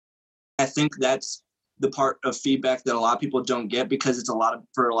I think that's the part of feedback that a lot of people don't get, because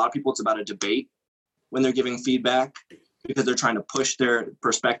for a lot of people, it's about a debate when they're giving feedback, because they're trying to push their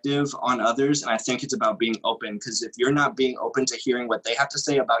perspective on others. And I think it's about being open, because if you're not being open to hearing what they have to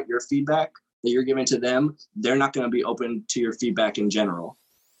say about your feedback that you're giving to them, they're not going to be open to your feedback in general.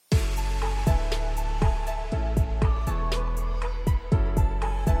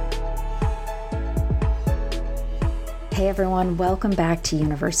 Hey everyone, welcome back to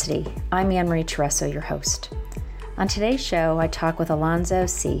University. I'm Anne-Marie Tereso, your host. On today's show, I talk with Alonzo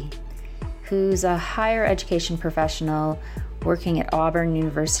C., who's a higher education professional working at Auburn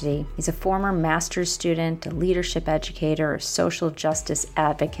University. He's a former master's student, a leadership educator, a social justice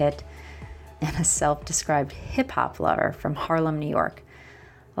advocate, and a self-described hip-hop lover from Harlem, New York.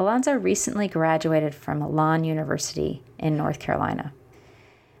 Alonzo recently graduated from Elon University in North Carolina.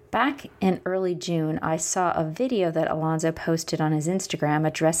 Back in early June, I saw a video that Alonzo posted on his Instagram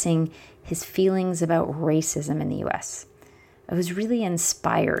addressing his feelings about racism in the U.S. I was really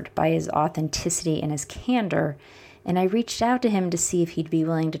inspired by his authenticity and his candor, and I reached out to him to see if he'd be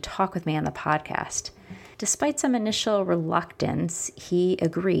willing to talk with me on the podcast. Despite some initial reluctance, he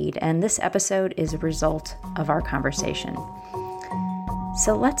agreed, and this episode is a result of our conversation.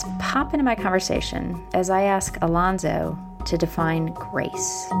 So let's pop into my conversation as I ask Alonzo to define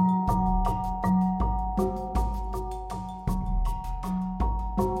grace.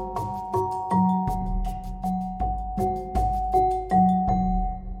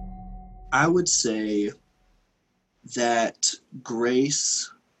 I would say that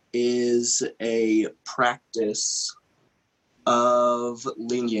grace is a practice of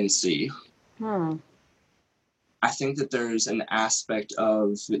leniency. I think that there's an aspect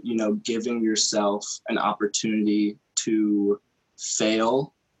of, giving yourself an opportunity to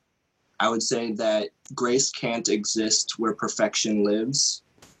fail. I would say that grace can't exist where perfection lives.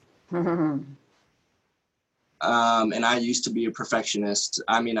 And I used to be a perfectionist.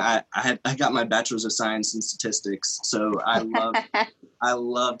 I mean, I got my bachelor's of science in statistics, so I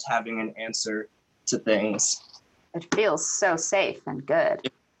loved having an answer to things. It feels so safe and good.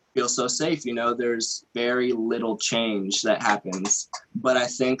 It feels so safe. There's very little change that happens. But I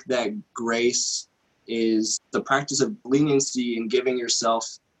think that grace is the practice of leniency and giving yourself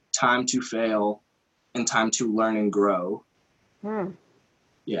time to fail and time to learn and grow.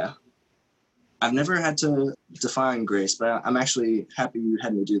 Yeah. I've never had to define grace, but I'm actually happy you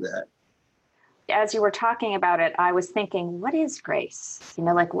had me do that. As you were talking about it, I was thinking, what is grace?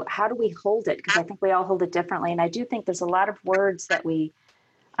 How do we hold it? Because I think we all hold it differently. And I do think there's a lot of words that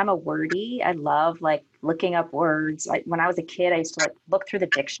I'm a wordy. I love looking up words. When I was a kid, I used to look through the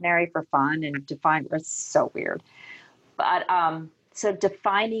dictionary for fun and define. It's so weird. But so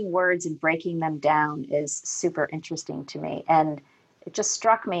defining words and breaking them down is super interesting to me. And it just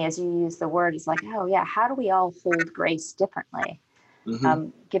struck me as you use the word, it's oh yeah, how do we all hold grace differently?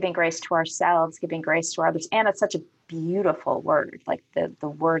 Giving grace to ourselves, giving grace to others. And it's such a beautiful word, the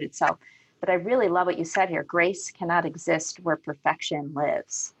word itself. But I really love what you said here. Grace cannot exist where perfection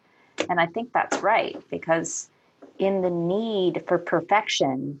lives. And I think that's right, because in the need for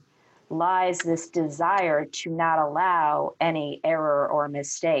perfection lies this desire to not allow any error or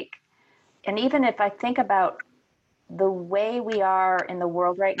mistake. And even if I think about the way we are in the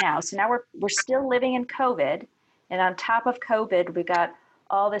world right now. So now we're still living in COVID, and on top of COVID, we got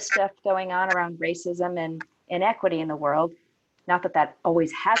all this stuff going on around racism and inequity in the world. Not that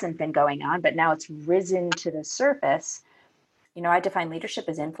always hasn't been going on, but now it's risen to the surface. I define leadership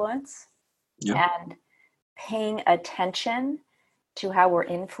as influence, and paying attention to how we're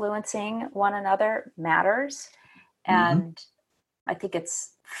influencing one another matters. And I think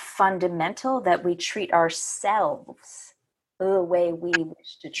it's fundamental that we treat ourselves the way we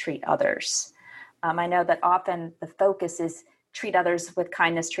wish to treat others. I know that often the focus is treat others with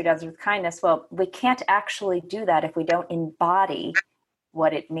kindness, treat others with kindness. Well, we can't actually do that if we don't embody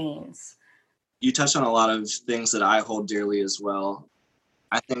what it means. You touched on a lot of things that I hold dearly as well.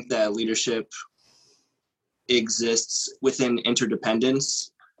 I think that leadership exists within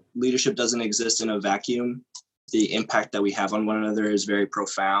interdependence. Leadership doesn't exist in a vacuum. The impact that we have on one another is very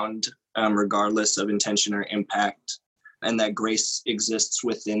profound, regardless of intention or impact, and that grace exists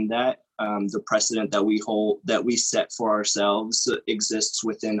within that. The precedent that we set for ourselves exists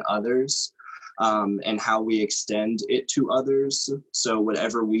within others, and how we extend it to others. So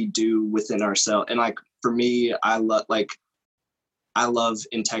whatever we do within ourselves, and for me, I love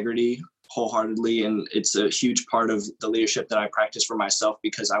integrity wholeheartedly, and it's a huge part of the leadership that I practice for myself,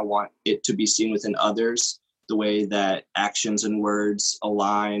 because I want it to be seen within others, the way that actions and words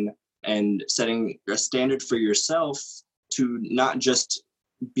align, and setting a standard for yourself to not just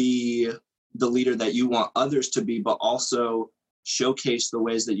be the leader that you want others to be, but also showcase the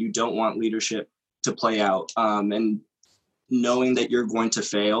ways that you don't want leadership to play out, and knowing that you're going to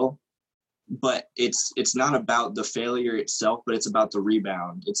fail. But it's not about the failure itself, but it's about the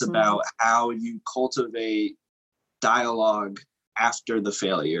rebound. It's about how you cultivate dialogue after the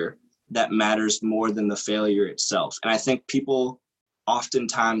failure that matters more than the failure itself. And I think people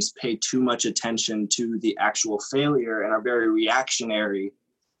oftentimes pay too much attention to the actual failure and are very reactionary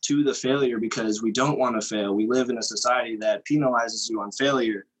to the failure because we don't want to fail. We live in a society that penalizes you on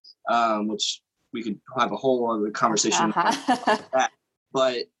failure, which we could have a whole other conversation on that.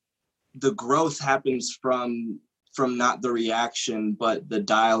 But the growth happens from not the reaction, but the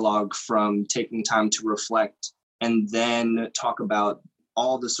dialogue, from taking time to reflect and then talk about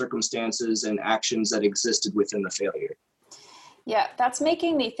all the circumstances and actions that existed within the failure. Yeah, that's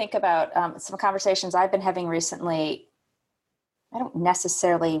making me think about some conversations I've been having recently. I don't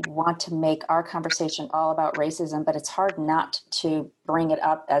necessarily want to make our conversation all about racism, but it's hard not to bring it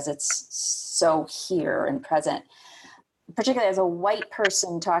up as it's so here and present, particularly as a white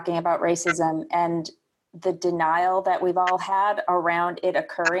person talking about racism and the denial that we've all had around it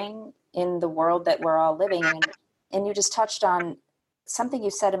occurring in the world that we're all living in. And you just touched on something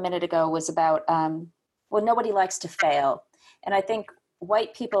you said a minute ago was about, well, nobody likes to fail. And I think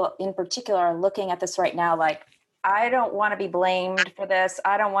white people in particular are looking at this right now like, I don't want to be blamed for this.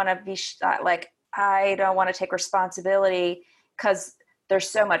 I don't want to be I don't want to take responsibility because there's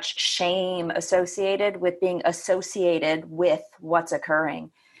so much shame associated with being associated with what's occurring.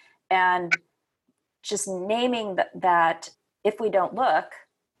 And just naming that if we don't look,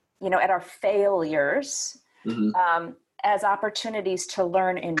 at our failures as opportunities to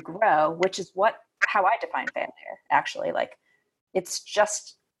learn and grow, which is how I define failure, actually. Like, it's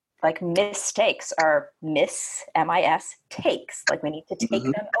just like mistakes are M-I-S, takes. Like, we need to take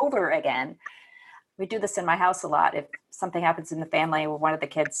them over again. We do this in my house a lot. If something happens in the family where one of the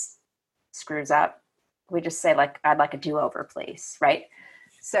kids screws up, we just say, like, I'd like a do-over, please, right?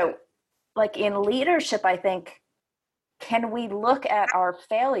 So, like, in leadership, I think, can we look at our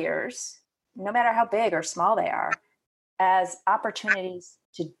failures, no matter how big or small they are, as opportunities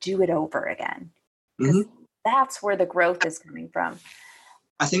to do it over again? Because that's where the growth is coming from.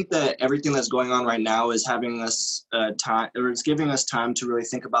 I think that everything that's going on right now is having us it's giving us time to really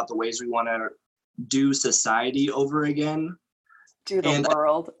think about the ways we want to do society over again. Do the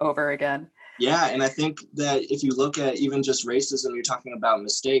world over again. Yeah, and I think that if you look at even just racism, you're talking about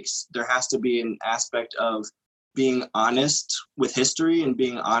mistakes, there has to be an aspect of being honest with history and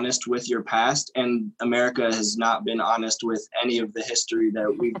being honest with your past. And America has not been honest with any of the history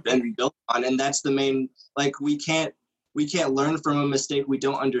that we've been built on. And that's the main, like, we can't learn from a mistake we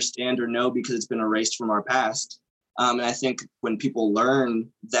don't understand or know because it's been erased from our past. And I think when people learn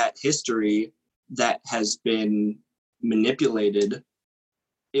that history that has been manipulated,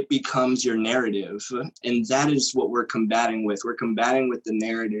 it becomes your narrative. And that is what we're combating with. We're combating with the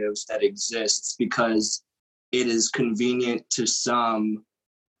narrative that exists because it is convenient to some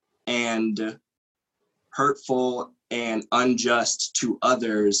and hurtful and unjust to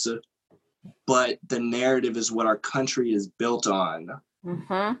others. But the narrative is what our country is built on.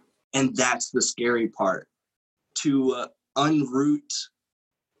 And that's the scary part. To unroot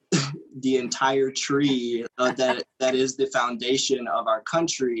the entire tree that is the foundation of our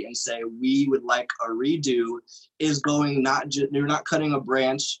country and say we would like a redo is going you're not cutting a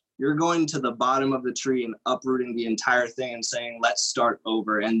branch, you're going to the bottom of the tree and uprooting the entire thing and saying let's start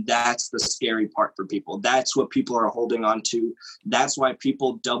over. And that's the scary part for people. That's what people are holding on to. That's why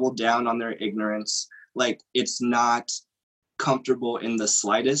people double down on their ignorance. Like, it's not comfortable in the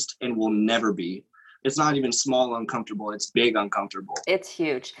slightest and will never be. It's not even small uncomfortable, it's big uncomfortable. It's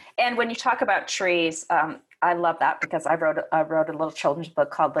huge. And when you talk about trees, I love that because I wrote a little children's book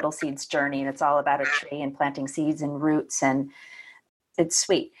called Little Seed's Journey, and it's all about a tree and planting seeds and roots, and it's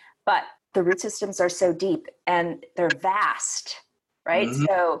sweet. But the root systems are so deep and they're vast, right?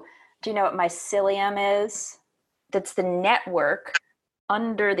 So do you know what mycelium is? That's the network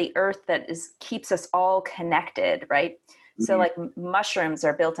under the earth that keeps us all connected, right? So like mushrooms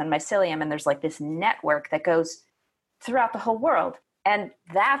are built on mycelium, and there's like this network that goes throughout the whole world. And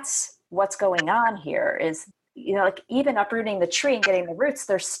that's what's going on here is, like, even uprooting the tree and getting the roots,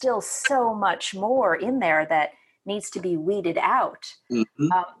 there's still so much more in there that needs to be weeded out. And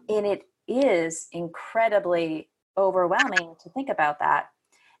it is incredibly overwhelming to think about that.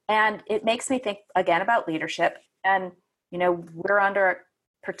 And it makes me think again about leadership. And, we're under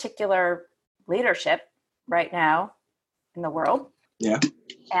particular leadership right now in the world. Yeah.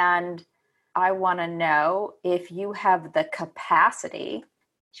 And I want to know if you have the capacity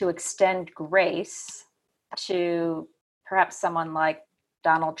to extend grace to perhaps someone like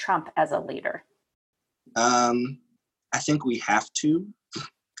Donald Trump as a leader? I think we have to.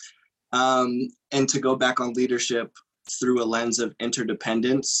 And to go back on leadership through a lens of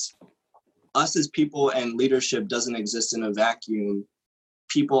interdependence, us as people and leadership doesn't exist in a vacuum.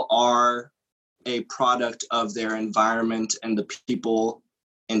 People are a product of their environment and the people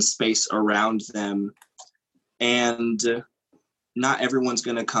and space around them. And not everyone's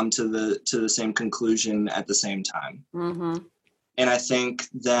going to come to the same conclusion at the same time. Mm-hmm. And I think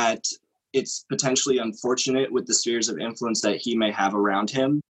that it's potentially unfortunate with the spheres of influence that he may have around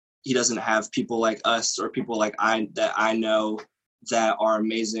him. He doesn't have people like us or people like I know that are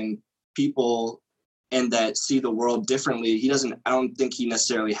amazing people and that see the world differently. I don't think he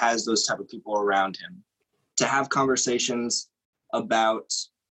necessarily has those type of people around him to have conversations about,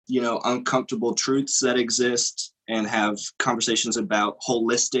 uncomfortable truths that exist and have conversations about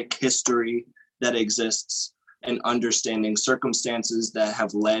holistic history that exists and understanding circumstances that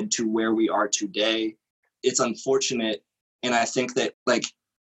have led to where we are today. It's unfortunate. And I think that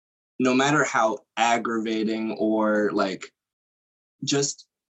no matter how aggravating or just,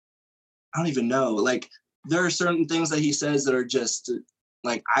 I don't even know, there are certain things that he says that are just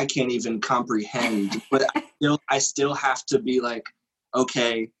I can't even comprehend, but I still have to be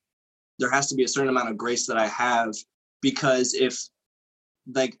okay, there has to be a certain amount of grace that I have, because if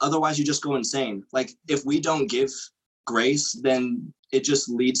otherwise you just go insane. If we don't give grace, then it just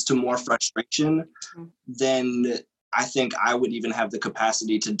leads to more frustration than I think I would even have the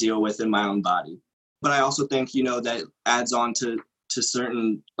capacity to deal with in my own body. But I also think, that adds on to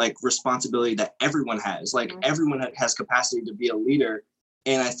certain responsibility that everyone has. Everyone has capacity to be a leader.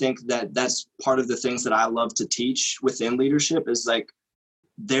 And I think that that's part of the things that I love to teach within leadership is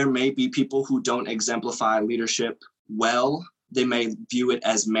there may be people who don't exemplify leadership well. They may view it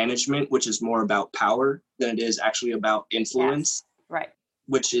as management, which is more about power than it is actually about influence. Yes, right.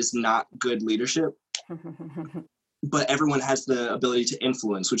 Which is not good leadership. But everyone has the ability to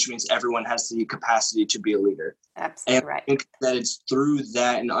influence, which means everyone has the capacity to be a leader. Absolutely and right. I think that it's through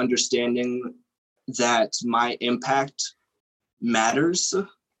that and understanding that my impact matters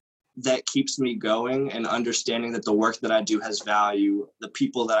that keeps me going, and understanding that the work that I do has value, the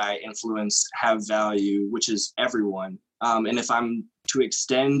people that I influence have value, which is everyone. And if I'm to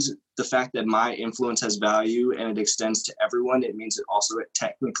extend the fact that my influence has value and it extends to everyone, it means it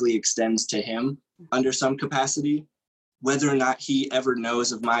technically extends to him under some capacity. Whether or not he ever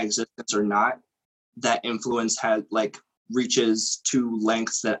knows of my existence or not, that influence reaches to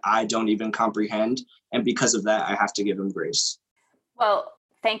lengths that I don't even comprehend. And because of that, I have to give him grace. Well,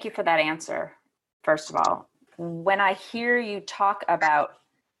 thank you for that answer, first of all. When I hear you talk about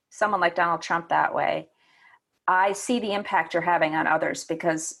someone like Donald Trump that way, I see the impact you're having on others,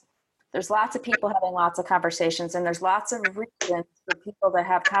 because there's lots of people having lots of conversations, and there's lots of reasons for people to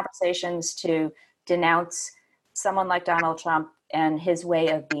have conversations to denounce someone like Donald Trump and his way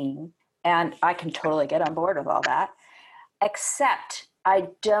of being. And I can totally get on board with all that, except I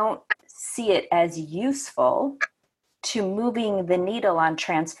don't see it as useful to moving the needle on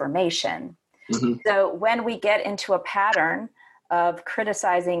transformation. Mm-hmm. So when we get into a pattern of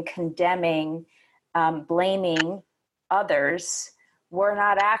criticizing, condemning, blaming others, we're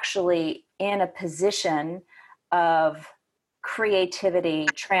not actually in a position of creativity,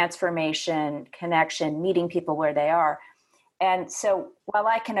 transformation, connection, meeting people where they are. And so while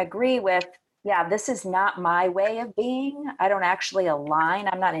I can agree with, this is not my way of being, I don't actually align,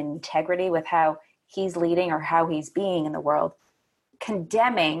 I'm not in integrity with how he's leading or how he's being in the world,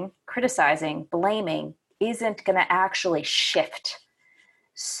 condemning, criticizing, blaming isn't going to actually shift.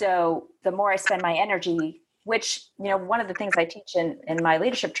 So the more I spend my energy, which, one of the things I teach in my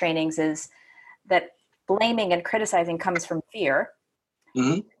leadership trainings is that blaming and criticizing comes from fear.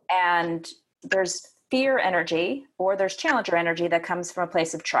 Mm-hmm. And there's fear energy or there's challenger energy that comes from a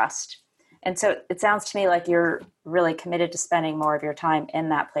place of trust. And so it sounds to me like you're really committed to spending more of your time in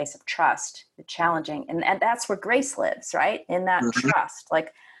that place of trust, the challenging. And that's where grace lives, right? In that mm-hmm. trust.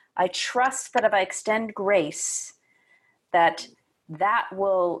 I trust that if I extend grace, that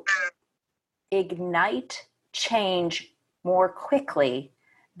will ignite change more quickly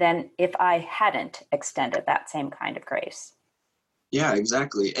than if I hadn't extended that same kind of grace. Yeah,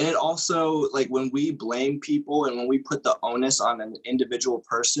 exactly. And it also, when we blame people and when we put the onus on an individual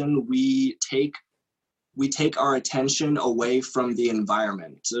person, we take our attention away from the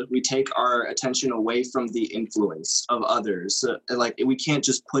environment. We take our attention away from the influence of others. We can't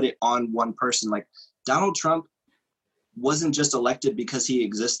just put it on one person. Donald Trump wasn't just elected because he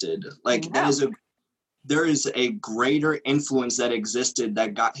existed. No. there is a greater influence that existed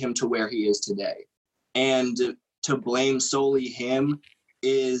that got him to where he is today. And to blame solely him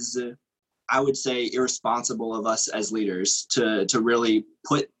is, I would say, irresponsible of us as leaders to really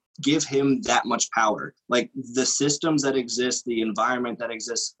give him that much power. Like, the systems that exist, the environment that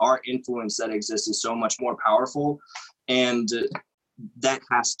exists, our influence that exists is so much more powerful. And that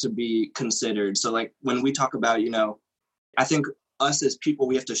has to be considered. So like when we talk about, I think us as people,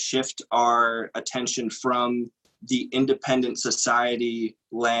 we have to shift our attention from the independent society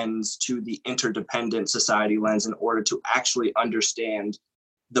lens to the interdependent society lens in order to actually understand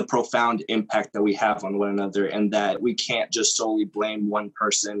the profound impact that we have on one another, and that we can't just solely blame one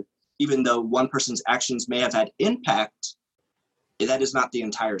person. Even though one person's actions may have had impact, that is not the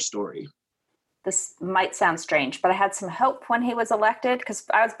entire story. This might sound strange, but I had some hope when he was elected because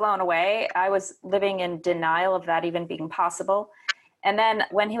I was blown away. I was living in denial of that even being possible. And then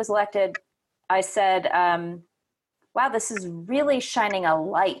when he was elected, I said, wow, this is really shining a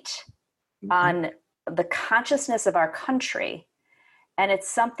light on the consciousness of our country. And it's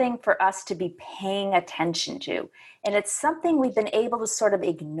something for us to be paying attention to. And it's something we've been able to sort of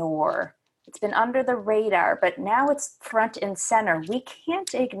ignore. It's been under the radar, but now it's front and center. We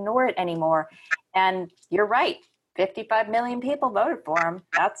can't ignore it anymore. And you're right. 55 million people voted for him.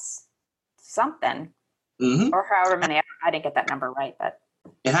 That's something. Or however many. I didn't get that number right, but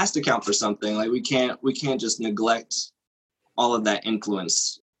it has to count for something. Like, we can't just neglect all of that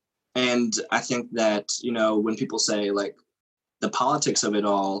influence. And I think that, when people say like the politics of it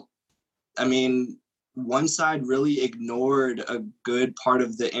all, I mean, one side really ignored a good part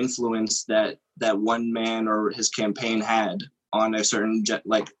of the influence that one man or his campaign had on a certain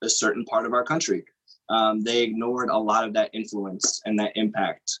part of our country. They ignored a lot of that influence and that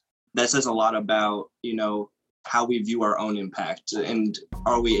impact. That says a lot about, how we view our own impact, and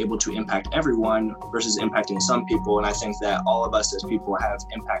are we able to impact everyone versus impacting some people. And I think that all of us as people have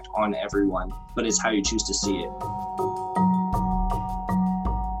impact on everyone, but it's how you choose to see it.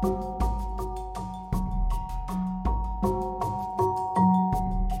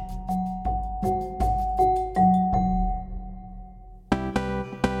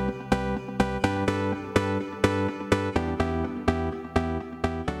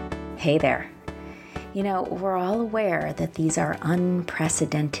 Hey there. We're all aware that these are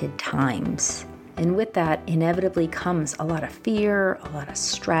unprecedented times. And with that, inevitably comes a lot of fear, a lot of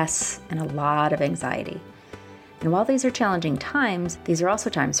stress, and a lot of anxiety. And while these are challenging times, these are also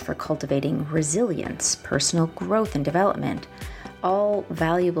times for cultivating resilience, personal growth and development, all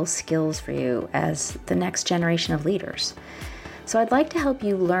valuable skills for you as the next generation of leaders. So I'd like to help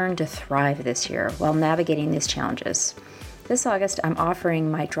you learn to thrive this year while navigating these challenges. This August, I'm offering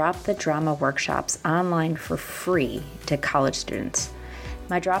my Drop the Drama workshops online for free to college students.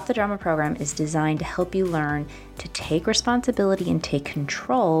 My Drop the Drama program is designed to help you learn to take responsibility and take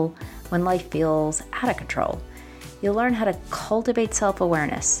control when life feels out of control. You'll learn how to cultivate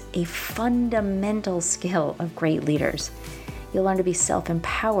self-awareness, a fundamental skill of great leaders. You'll learn to be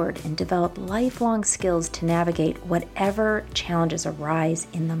self-empowered and develop lifelong skills to navigate whatever challenges arise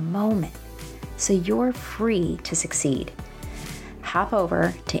in the moment, so you're free to succeed. Hop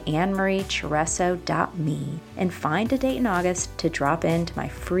over to annemariechereso.me and find a date in August to drop into my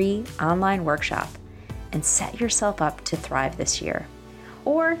free online workshop and set yourself up to thrive this year.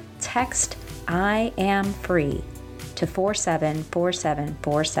 Or text I am free to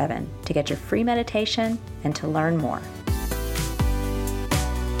 474747 to get your free meditation and to learn more.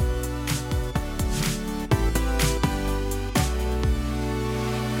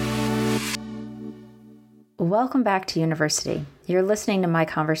 Welcome back to University. You're listening to my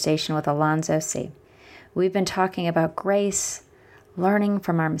conversation with Alonzo C. We've been talking about grace, learning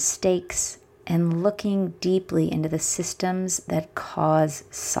from our mistakes, and looking deeply into the systems that cause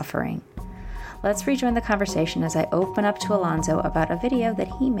suffering. Let's rejoin the conversation as I open up to Alonzo about a video that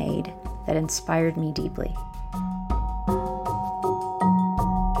he made that inspired me deeply.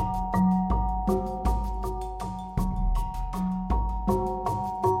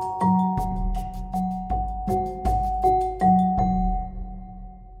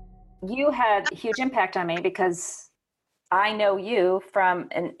 You had a huge impact on me because I know you from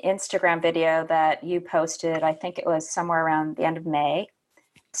an Instagram video that you posted, I think it was somewhere around the end of May,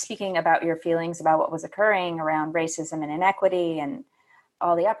 speaking about your feelings about what was occurring around racism and inequity and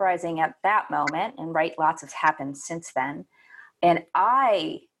all the uprising at that moment. And right, lots has happened since then. And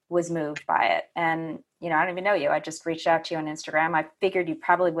I was moved by it. And, I don't even know you. I just reached out to you on Instagram. I figured you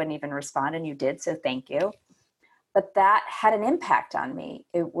probably wouldn't even respond, and you did. So thank you. But that had an impact on me.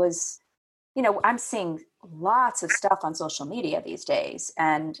 It was I'm seeing lots of stuff on social media these days.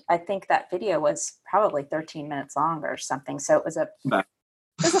 And I think that video was probably 13 minutes long or something. So it was a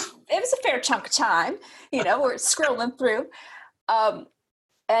fair chunk of time, we're scrolling through.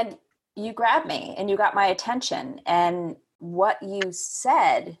 And you grabbed me and you got my attention. And what you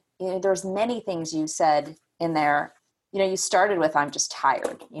said, there's many things you said in there. You started with, I'm just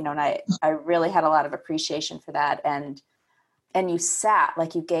tired, and I really had a lot of appreciation for that. And you sat,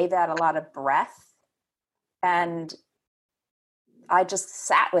 like you gave that a lot of breath. And I just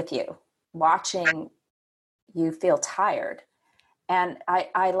sat with you watching you feel tired. And I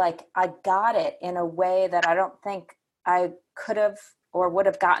got it in a way that I don't think I could have or would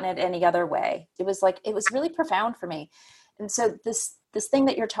have gotten it any other way. It was really profound for me. And so this thing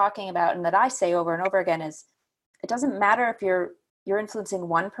that you're talking about and that I say over and over again is, it doesn't matter if you're influencing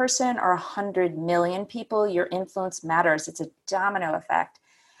one person or 100 million people, your influence matters. It's a domino effect.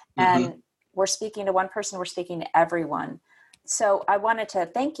 Mm-hmm. And we're speaking to one person, we're speaking to everyone. So I wanted to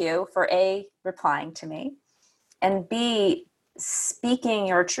thank you for A, replying to me, and B, speaking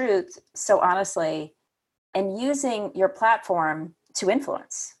your truth so honestly and using your platform to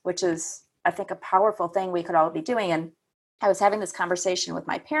influence, which is, I think, a powerful thing we could all be doing. And I was having this conversation with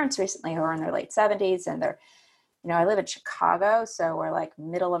my parents recently, who are in their late 70s, and they're, I live in Chicago, so we're like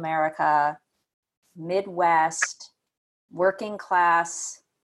middle America, Midwest, working class,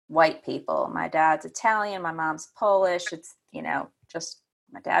 white people. My dad's Italian, my mom's Polish. It's, just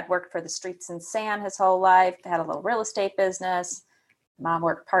my dad worked for the Streets and Sand his whole life, had a little real estate business. Mom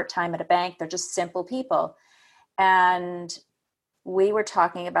worked part-time at a bank. They're just simple people. And we were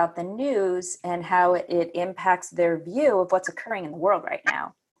talking about the news and how it impacts their view of what's occurring in the world right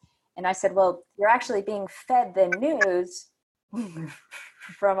now. And I said, well, you're actually being fed the news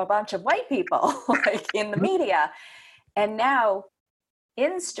from a bunch of white people, like in the media. And now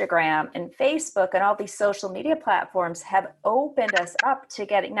Instagram and Facebook and all these social media platforms have opened us up to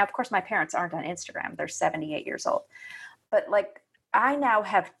getting, now, of course, my parents aren't on Instagram. They're 78 years old. But like, I now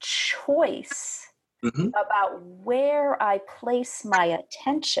have choice about where I place my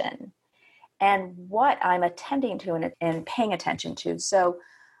attention and what I'm attending to and paying attention to. So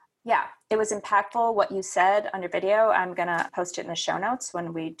yeah, it was impactful what you said on your video. I'm going to post it in the show notes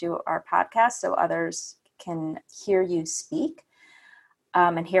when we do our podcast so others can hear you speak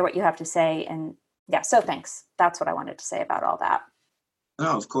and hear what you have to say. And yeah, so thanks. That's what I wanted to say about all that.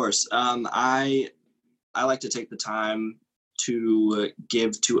 No, of course. I like to take the time to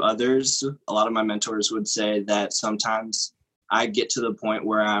give to others. A lot of my mentors would say that sometimes I get to the point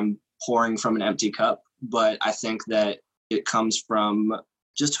where I'm pouring from an empty cup, but I think that it comes from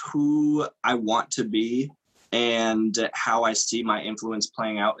just who I want to be and how I see my influence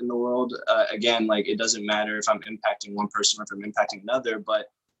playing out in the world. Again, like, it doesn't matter if I'm impacting one person or if I'm impacting another, but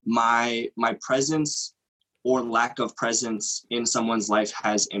my presence or lack of presence in someone's life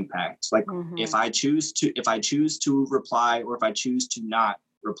has impact. Like if I choose to reply or if I choose to not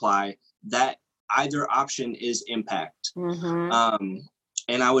reply, that either option is impact.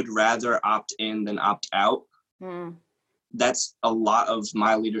 And I would rather opt in than opt out. That's a lot of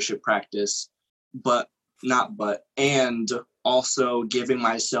my leadership practice, and also giving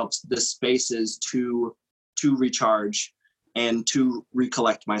myself the spaces to recharge and to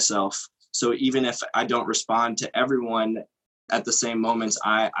recollect myself. So even if I don't respond to everyone at the same moments,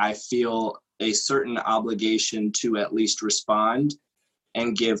 I feel a certain obligation to at least respond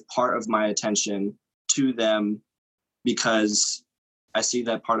and give part of my attention to them because I see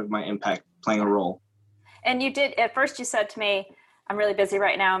that part of my impact playing a role. And you did, at first you said to me, I'm really busy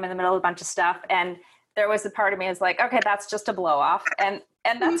right now. I'm in the middle of a bunch of stuff. And there was a part of me is like, okay, that's just a blow off. And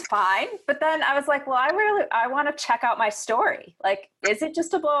that's fine. But then I was like, well, I want to check out my story. Like, is it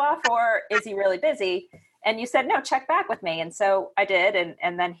just a blow off or is he really busy? And you said, no, check back with me. And so I did.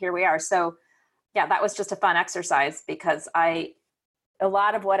 And then here we are. So yeah, that was just a fun exercise because a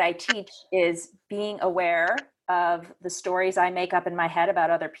lot of what I teach is being aware of the stories I make up in my head about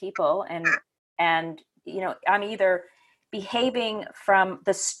other people. And I'm either behaving from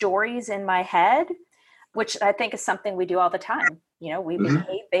the stories in my head, which I think is something we do all the time. We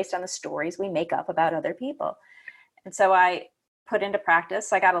behave based on the stories we make up about other people. And so I put into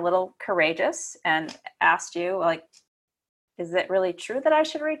practice, I got a little courageous and asked you, like, is it really true that I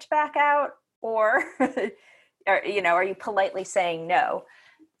should reach back out? Or, are you politely saying no?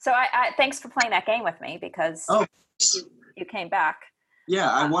 So I thanks for playing that game with me because you came back.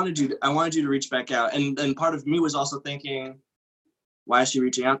 Yeah, I wanted you to reach back out. And part of me was also thinking, why is she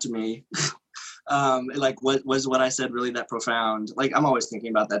reaching out to me? Like, was what I said really that profound? Like, I'm always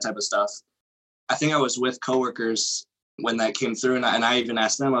thinking about that type of stuff. I think I was with coworkers when that came through. And I even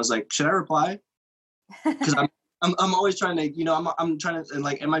asked them, I was like, should I reply? Because I'm always trying to, I'm trying to,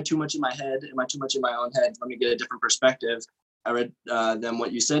 like, am I too much in my head? Am I too much in my own head? Let me get a different perspective. I read them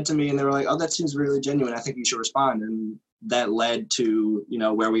what you said to me, and they were like, oh, that seems really genuine. I think you should respond. And that led to,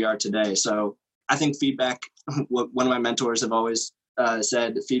 where we are today. So I think feedback, one of my mentors have always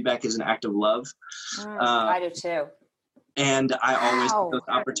said, feedback is an act of love. I do too. And I always take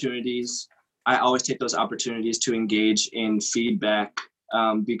those opportunities. I always take those opportunities to engage in feedback,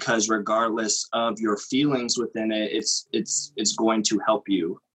 because regardless of your feelings within it, it's going to help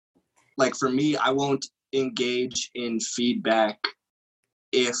you. Like for me, I won't engage in feedback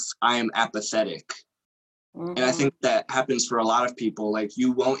if I am apathetic. Mm-hmm. And I think that happens for a lot of people. Like,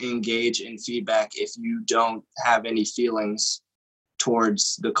 you won't engage in feedback if you don't have any feelings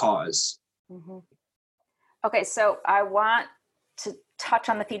towards the cause. Mm-hmm. Okay, so I want to touch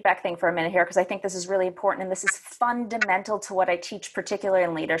on the feedback thing for a minute here, because I think this is really important, and this is fundamental to what I teach, particularly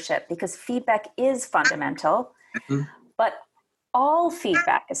in leadership, because feedback is fundamental, mm-hmm. but all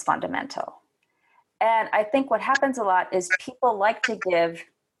feedback is fundamental. And I think what happens a lot is people like to give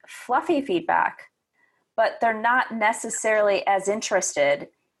fluffy feedback, but they're not necessarily as interested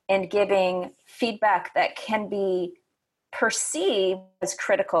in giving feedback that can be perceived as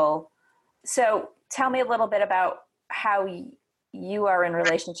critical. So tell me a little bit about how you are in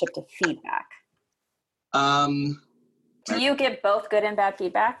relationship to feedback. Do you give both good and bad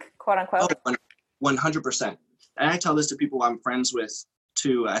feedback, quote unquote? Oh, 100%. And I tell this to people I'm friends with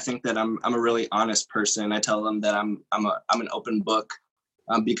too. I think that I'm a really honest person. I tell them that I'm an open book,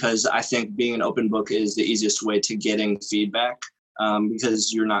 because I think being an open book is the easiest way to getting feedback,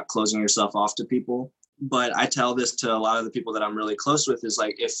 because you're not closing yourself off to people. But I tell this to a lot of the people that I'm really close with, is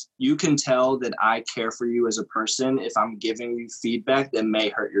like, if you can tell that I care for you as a person, if I'm giving you feedback that may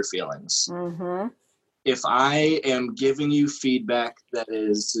hurt your feelings. Mm-hmm. If I am giving you feedback that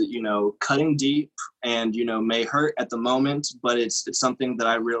is, cutting deep and, may hurt at the moment, but it's something that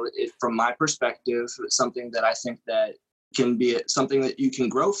I really, from my perspective, it's something that I think that can be something that you can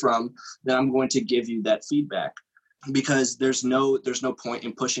grow from, then I'm going to give you that feedback. Because there's no point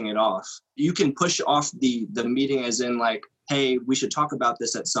in pushing it off. You can push off the meeting as in like, hey, we should talk about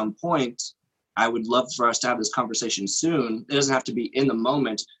this at some point. I would love for us to have this conversation soon. It doesn't have to be in the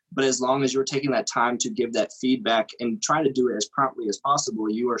moment, but as long as you're taking that time to give that feedback and try to do it as promptly as possible,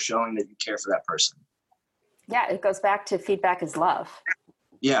 you are showing that you care for that person. Yeah, it goes back to feedback is love.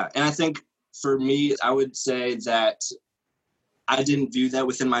 Yeah, and I think for me, I would say that I didn't view that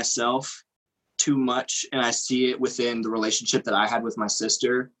within myself too much, and I see it within the relationship that I had with my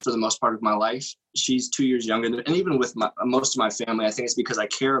sister for the most part of my life. She's 2 years younger than, and even with most of my family, I think it's because I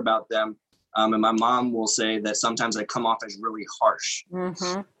care about them. And my mom will say that sometimes I come off as really harsh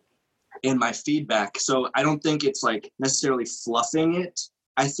mm-hmm. in my feedback. So I don't think it's like necessarily fluffing it.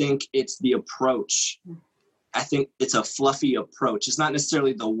 I think it's the approach. I think it's a fluffy approach. It's not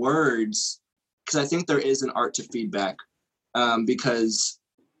necessarily the words, because I think there is an art to feedback, because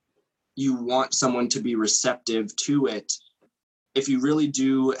you want someone to be receptive to it. If you really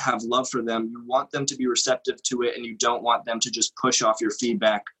do have love for them, you want them to be receptive to it, and you don't want them to just push off your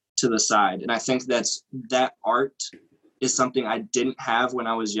feedback to the side. And I think that art is something I didn't have when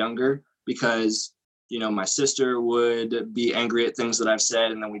I was younger, because, my sister would be angry at things that I've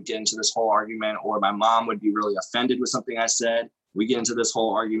said, and then we'd get into this whole argument, or my mom would be really offended with something I said. We get into this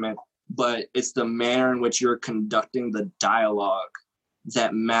whole argument, but it's the manner in which you're conducting the dialogue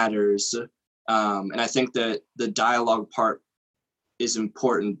that matters. And I think that the dialogue part is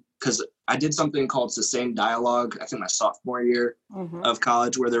important, because I did something called sustained dialogue, I think my sophomore year mm-hmm. of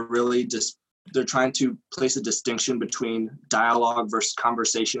college, where they're trying to place a distinction between dialogue versus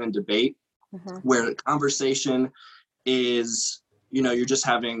conversation and debate, mm-hmm. where conversation is, you're just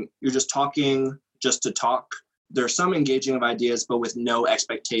talking just to talk. There's some engaging of ideas, but with no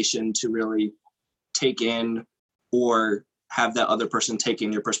expectation to really take in or have that other person take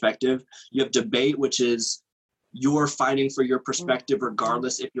in your perspective. You have debate, which is you're fighting for your perspective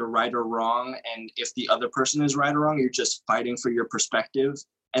regardless if you're right or wrong. And if the other person is right or wrong, you're just fighting for your perspective.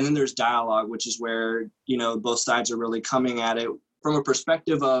 And then there's dialogue, which is where, both sides are really coming at it from a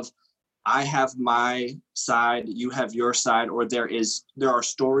perspective of, I have my side, you have your side, or there are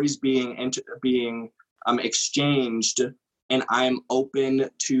stories being exchanged, and I'm open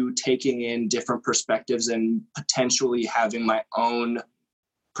to taking in different perspectives and potentially having my own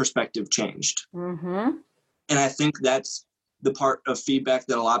perspective changed. Mm-hmm. And I think that's the part of feedback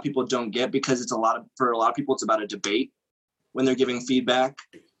that a lot of people don't get, because for a lot of people, it's about a debate when they're giving feedback,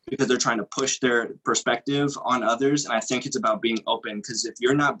 because they're trying to push their perspective on others. And I think it's about being open, because if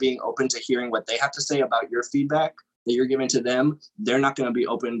you're not being open to hearing what they have to say about your feedback, that you're giving to them, they're not going to be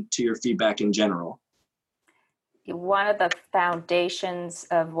open to your feedback in general. One of the foundations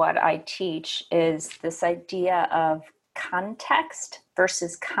of what I teach is this idea of context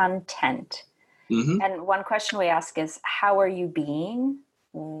versus content. Mm-hmm. And one question we ask is, how are you being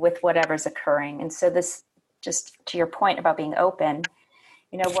with whatever's occurring? And so this, just to your point about being open,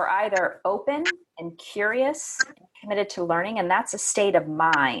 we're either open and curious and committed to learning, and that's a state of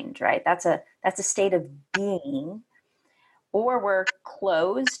mind, right? That's a state of being. Or we're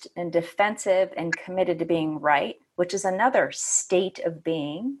closed and defensive and committed to being right, which is another state of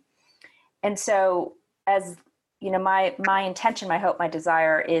being. And so, as my intention, my hope, my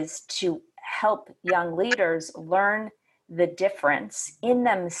desire is to help young leaders learn the difference in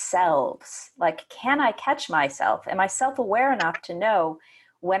themselves. Like, can I catch myself? Am I self-aware enough to know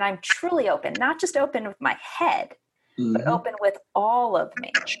when I'm truly open, not just open with my head, but open with all of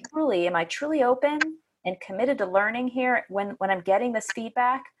me? Truly, am I truly open and committed to learning here when I'm getting this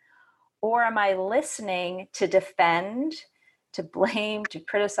feedback? Or am I listening to defend, to blame, to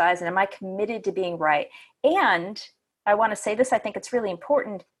criticize? And am I committed to being right? And I want to say this, I think it's really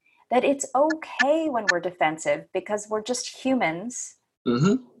important, that it's okay when we're defensive, because we're just humans.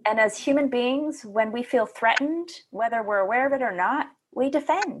 Mm-hmm. And as human beings, when we feel threatened, whether we're aware of it or not, we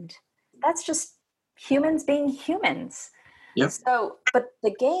defend. That's just humans being humans. Yep. So, but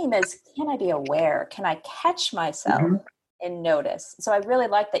the game is, can I be aware? Can I catch myself and notice? So I really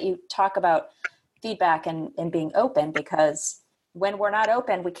like that you talk about feedback and being open, because when we're not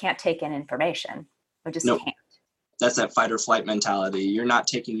open, we can't take in information. We just can't. That's that fight or flight mentality. You're not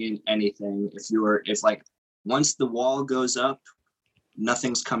taking in anything. If once the wall goes up,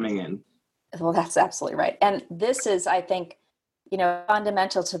 nothing's coming in. Well, that's absolutely right. And this is, I think,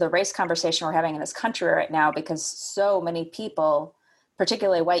 fundamental to the race conversation we're having in this country right now, because so many people,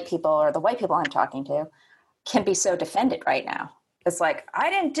 particularly white people, or the white people I'm talking to, can be so defended right now. It's like, I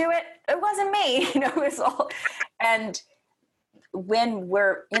didn't do it. It wasn't me. It's all. And when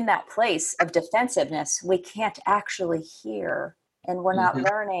we're in that place of defensiveness, we can't actually hear, and we're not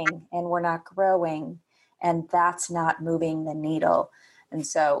learning, and we're not growing, and that's not moving the needle. And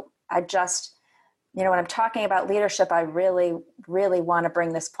so I just, when I'm talking about leadership, I really, really want to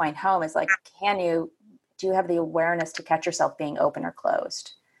bring this point home, is like, do you have the awareness to catch yourself being open or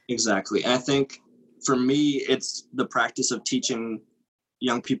closed? Exactly. And I think for me, it's the practice of teaching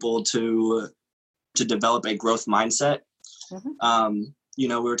young people to develop a growth mindset. We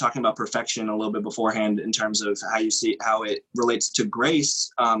were talking about perfection a little bit beforehand in terms of how you see how it relates to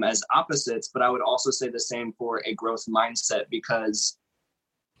grace as opposites, but I would also say the same for a growth mindset, because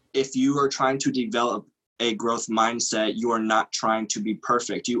if you are trying to develop a growth mindset, you are not trying to be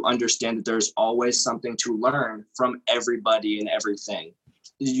perfect. You understand that there's always something to learn from everybody and everything.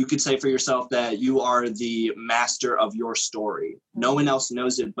 You could say for yourself that you are the master of your story. No one else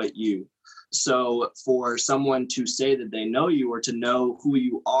knows it but you. So for someone to say that they know you, or to know who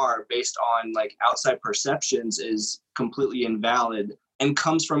you are based on outside perceptions, is completely invalid and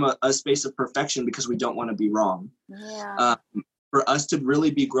comes from a space of perfection, because we don't want to be wrong. Yeah. For us to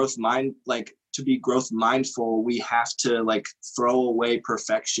really be growth mindful, we have to throw away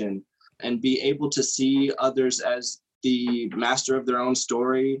perfection and be able to see others as the master of their own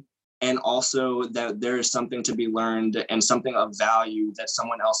story, and also that there is something to be learned and something of value that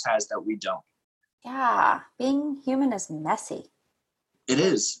someone else has that we don't. Yeah, being human is messy. It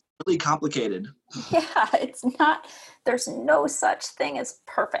is really complicated. Yeah, it's not, there's no such thing as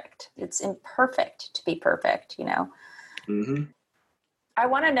perfect. It's imperfect to be perfect, I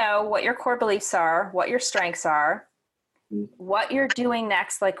want to know what your core beliefs are, what your strengths are, what you're doing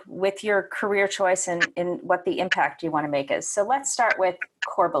next, with your career choice, and what the impact you want to make is. So let's start with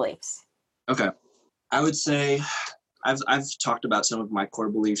core beliefs. Okay. I would say I've talked about some of my core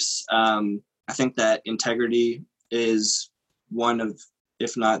beliefs. I think that integrity is one of,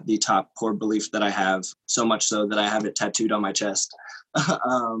 if not the top core belief that I have, so much so that I have it tattooed on my chest.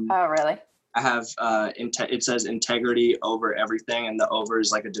 Oh, really? I have, it says integrity over everything, and the over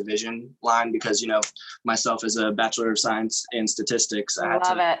is like a division line, because, myself as a Bachelor of Science in Statistics, I had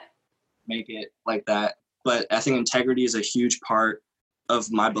to make it like that. But I think integrity is a huge part of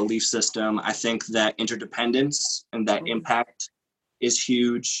my belief system. I think that interdependence and that impact is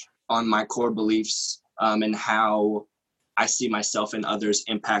huge on my core beliefs, and how I see myself and others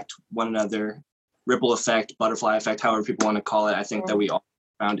impact one another. Ripple effect, butterfly effect, however people want to call it. I think that we all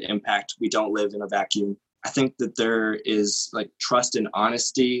found impact. We don't live in a vacuum. I think that there is trust and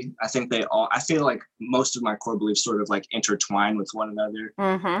honesty. I feel like most of my core beliefs sort of intertwine with one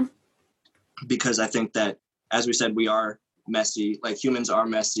another. Because I think that, as we said, we are messy, humans are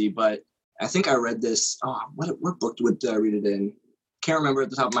messy, but I think I read this. Oh, what book did I read it in? Can't remember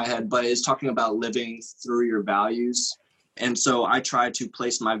at the top of my head, but it's talking about living through your values. And so I try to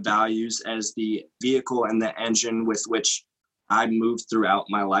place my values as the vehicle and the engine with which I move throughout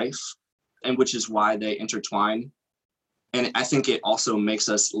my life, and which is why they intertwine. And I think it also makes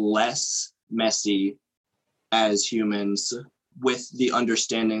us less messy as humans, with the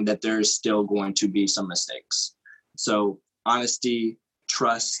understanding that there is still going to be some mistakes. So honesty,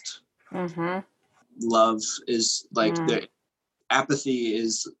 trust, love is like the apathy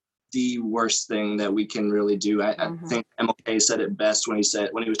is the worst thing that we can really do. I think MLK said it best when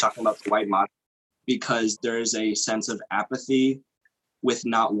he was talking about the white model, because there is a sense of apathy with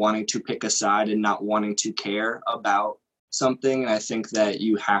not wanting to pick a side and not wanting to care about something. And I think that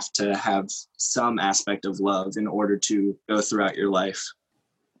you have to have some aspect of love in order to go throughout your life.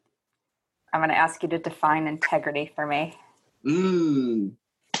 I'm going to ask you to define integrity for me.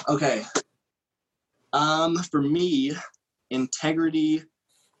 Okay. For me, integrity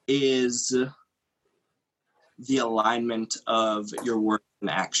is the alignment of your words and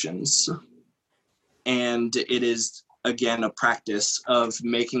actions. And it is, again, a practice of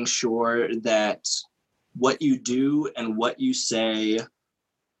making sure that what you do and what you say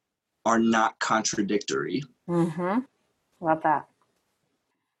are not contradictory. Love that.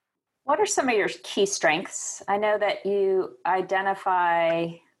 What are some of your key strengths? I know that you identify,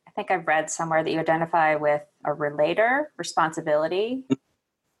 I think I've read somewhere that you identify with a relator, responsibility,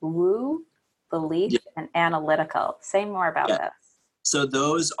 woo, belief, and analytical. Say more about those. So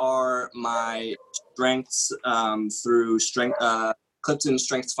those are my strengths through Clifton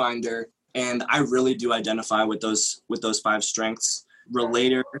Strengths Finder. And I really do identify with those 5 strengths.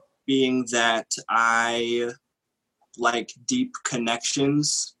 Relator being that I like deep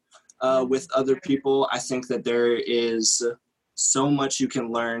connections with other people. I think that there is so much you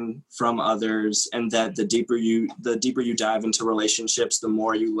can learn from others, and that the deeper you dive into relationships, the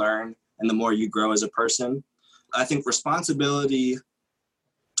more you learn and the more you grow as a person. I think responsibility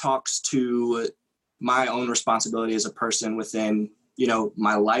talks to my own responsibility as a person within,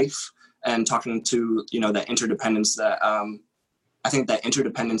 my life, and talking to, that interdependence that I think that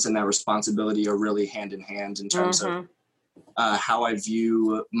interdependence and that responsibility are really hand in hand in terms of how I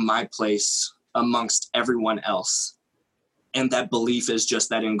view my place amongst everyone else. And that belief is just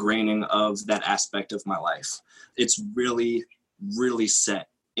that ingraining of that aspect of my life. It's really, really set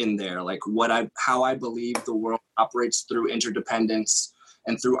in there. Like how I believe the world operates through interdependence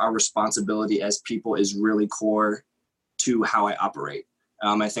and through our responsibility as people is really core to how I operate.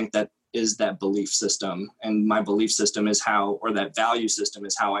 I think that is that belief system, and my belief system is that value system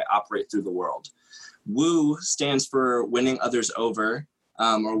is how I operate through the world. Woo stands for winning others over,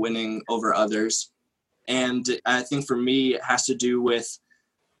 or winning over others. And I think for me, it has to do with,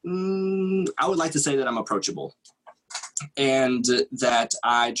 I would like to say that I'm approachable, and that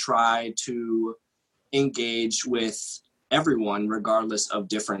I try to engage with everyone regardless of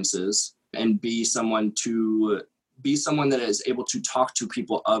differences, and be someone that is able to talk to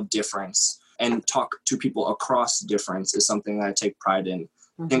people of difference and talk to people across difference is something that I take pride in.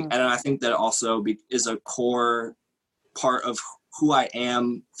 And I think that also is a core part of who I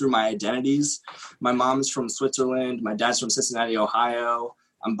am through my identities. My mom's from Switzerland. My dad's from Cincinnati, Ohio.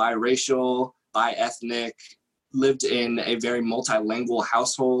 I'm biracial, bi-ethnic, lived in a very multilingual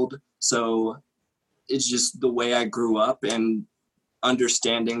household. So it's just the way I grew up, and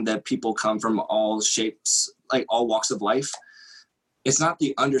understanding that people come from all shapes, like all walks of life. It's not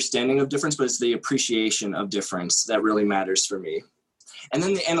the understanding of difference, but it's the appreciation of difference that really matters for me. And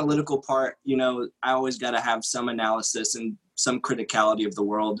then the analytical part, I always got to have some analysis and some criticality of the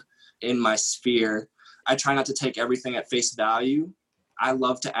world in my sphere. I try not to take everything at face value. I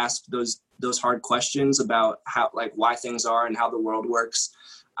love to ask those hard questions about why things are and how the world works.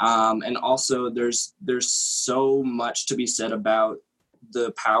 And also there's so much to be said about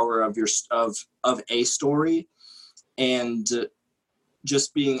the power of a story, and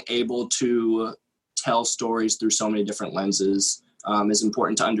just being able to tell stories through so many different lenses is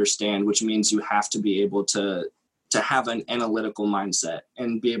important to understand, which means you have to be able to have an analytical mindset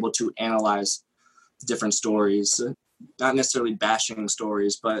and be able to analyze different stories, not necessarily bashing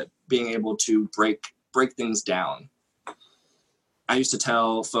stories, but being able to break things down. I used to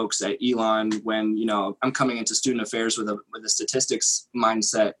tell folks at Elon when, I'm coming into student affairs with a statistics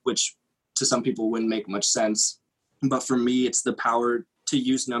mindset, which to some people wouldn't make much sense. But for me, it's the power to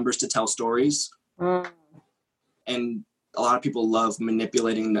use numbers to tell stories. And a lot of people love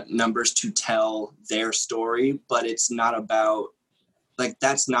manipulating numbers to tell their story, but it's not about,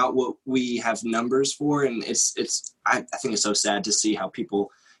 that's not what we have numbers for. And I think it's so sad to see how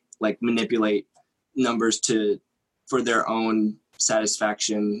people like manipulate numbers for their own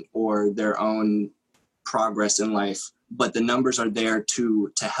satisfaction or their own progress in life. But the numbers are there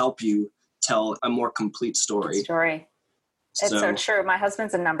to help you tell a more complete story. It's so true. My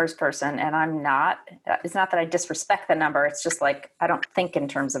husband's a numbers person and I'm not. It's not that I disrespect the number. It's just like, I don't think in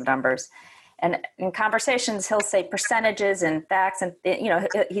terms of numbers. And in conversations, he'll say percentages and facts and,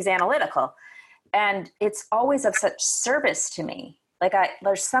 he's analytical. And it's always of such service to me. Like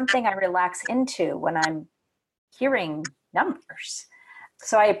there's something I relax into when I'm hearing numbers.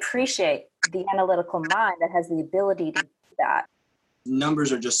 So I appreciate the analytical mind that has the ability to do that.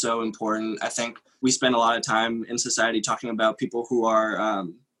 Numbers are just so important. I think we spend a lot of time in society talking about people who are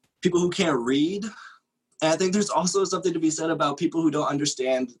people who can't read. And I think there's also something to be said about people who don't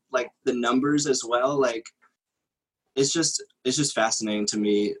understand like the numbers as well. Like it's just fascinating to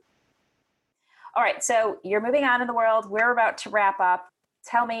me. All right. So you're moving on in the world. We're about to wrap up.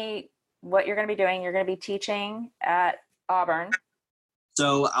 Tell me what you're going to be doing. You're going to be teaching at Auburn.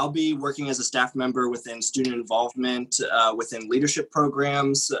 So I'll be working as a staff member within student involvement, within leadership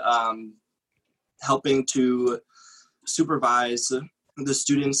programs, helping to supervise the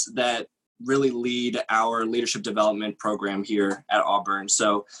students that really lead our leadership development program here at Auburn.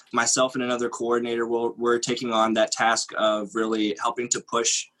 So myself and another coordinator, we're taking on that task of really helping to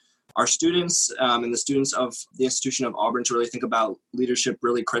push our students and the students of the institution of Auburn to really think about leadership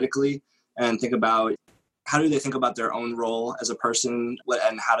really critically and think about how do they think about their own role as a person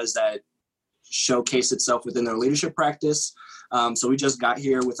and how does that showcase itself within their leadership practice. So we just got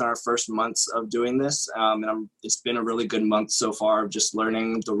here within our first months of doing this. And it's been a really good month so far of just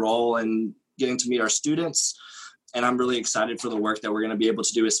learning the role and getting to meet our students. And I'm really excited for the work that we're going to be able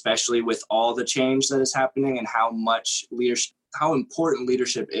to do, especially with all the change that is happening and how important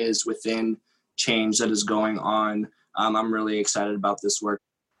leadership is within change that is going on. I'm really excited about this work.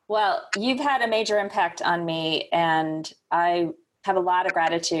 Well, you've had a major impact on me, and I have a lot of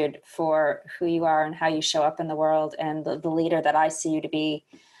gratitude for who you are and how you show up in the world and the leader that I see you to be.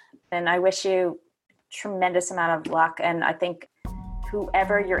 And I wish you tremendous amount of luck. And I think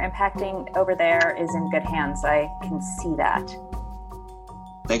whoever you're impacting over there is in good hands. I can see that.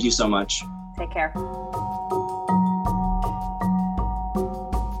 Thank you so much. Take care.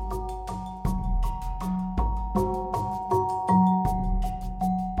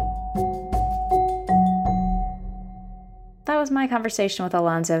 That was my conversation with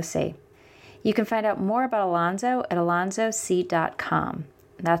Alonzo C. You can find out more about Alonzo at alonzoc.com.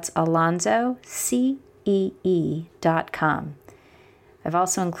 That's alonzocee.com. I've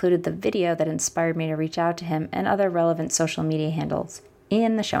also included the video that inspired me to reach out to him and other relevant social media handles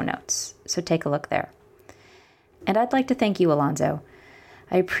in the show notes, so take a look there. And I'd like to thank you, Alonzo.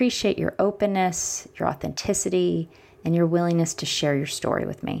 I appreciate your openness, your authenticity, and your willingness to share your story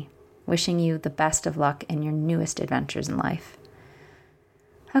with me. Wishing you the best of luck in your newest adventures in life.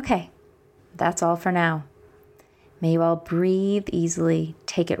 Okay, that's all for now. May you all breathe easily,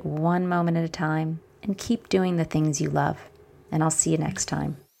 take it one moment at a time, and keep doing the things you love. And I'll see you next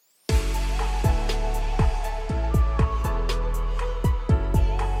time.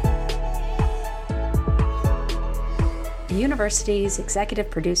 The university's executive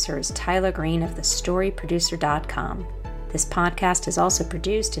producer is Tyler Green of thestoryproducer.com. This podcast is also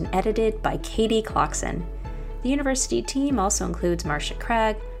produced and edited by Katie Clarkson. The university team also includes Marcia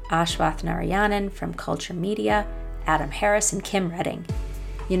Craig, Ashwath Narayanan from Culture Media, Adam Harris, and Kim Redding.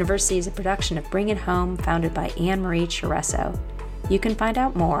 University is a production of Bring It Home, founded by Anne-Marie Chereso. You can find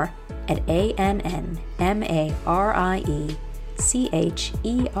out more at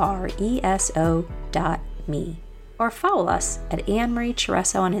ANNMARIECHERESO.me or follow us at Anne-Marie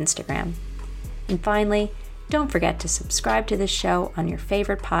Chereso on Instagram. And finally, don't forget to subscribe to this show on your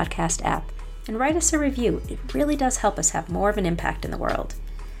favorite podcast app and write us a review. It really does help us have more of an impact in the world.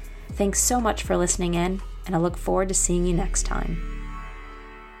 Thanks so much for listening in, and I look forward to seeing you next time.